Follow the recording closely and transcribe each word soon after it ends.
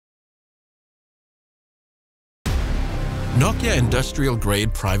Nokia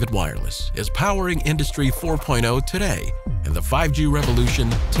Industrial-grade private wireless is powering Industry 4.0 today and the 5G revolution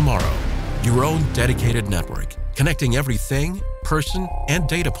tomorrow. Your own dedicated network, connecting everything, person, and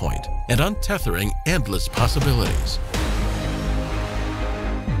data point, and untethering endless possibilities.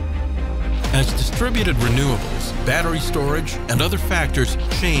 As distributed renewables, battery storage, and other factors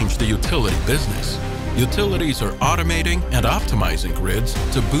change the utility business, utilities are automating and optimizing grids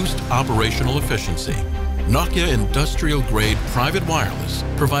to boost operational efficiency. Nokia Industrial-grade private wireless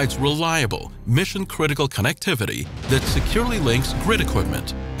provides reliable, mission-critical connectivity that securely links grid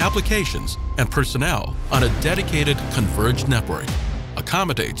equipment, applications, and personnel on a dedicated converged network,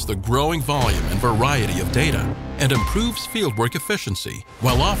 accommodates the growing volume and variety of data, and improves fieldwork efficiency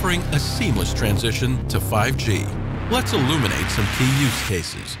while offering a seamless transition to 5G. Let's illuminate some key use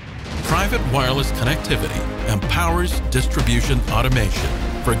cases. Private wireless connectivity empowers distribution automation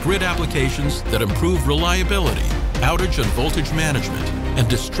for grid applications that improve reliability, outage and voltage management, and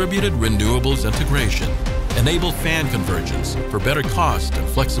distributed renewables integration, enable fan convergence for better cost and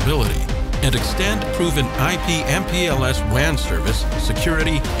flexibility, and extend proven IP MPLS WAN service,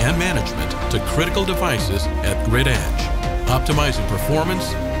 security, and management to critical devices at grid edge, optimizing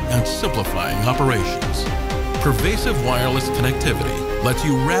performance and simplifying operations. Pervasive wireless connectivity lets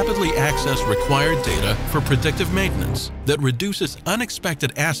you rapidly access required data for predictive maintenance that reduces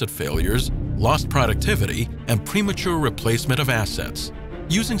unexpected asset failures, lost productivity, and premature replacement of assets.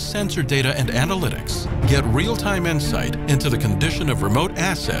 Using sensor data and analytics, get real-time insight into the condition of remote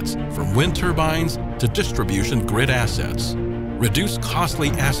assets from wind turbines to distribution grid assets. Reduce costly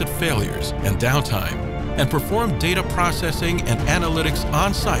asset failures and downtime, and perform data processing and analytics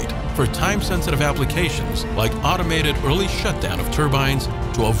on-site for time-sensitive applications like automated early shutdown of turbines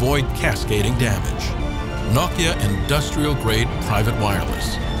to avoid cascading damage. Nokia Industrial-grade private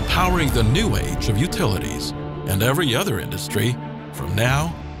wireless, powering the new age of utilities and every other industry from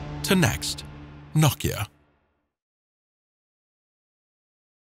now to next. Nokia.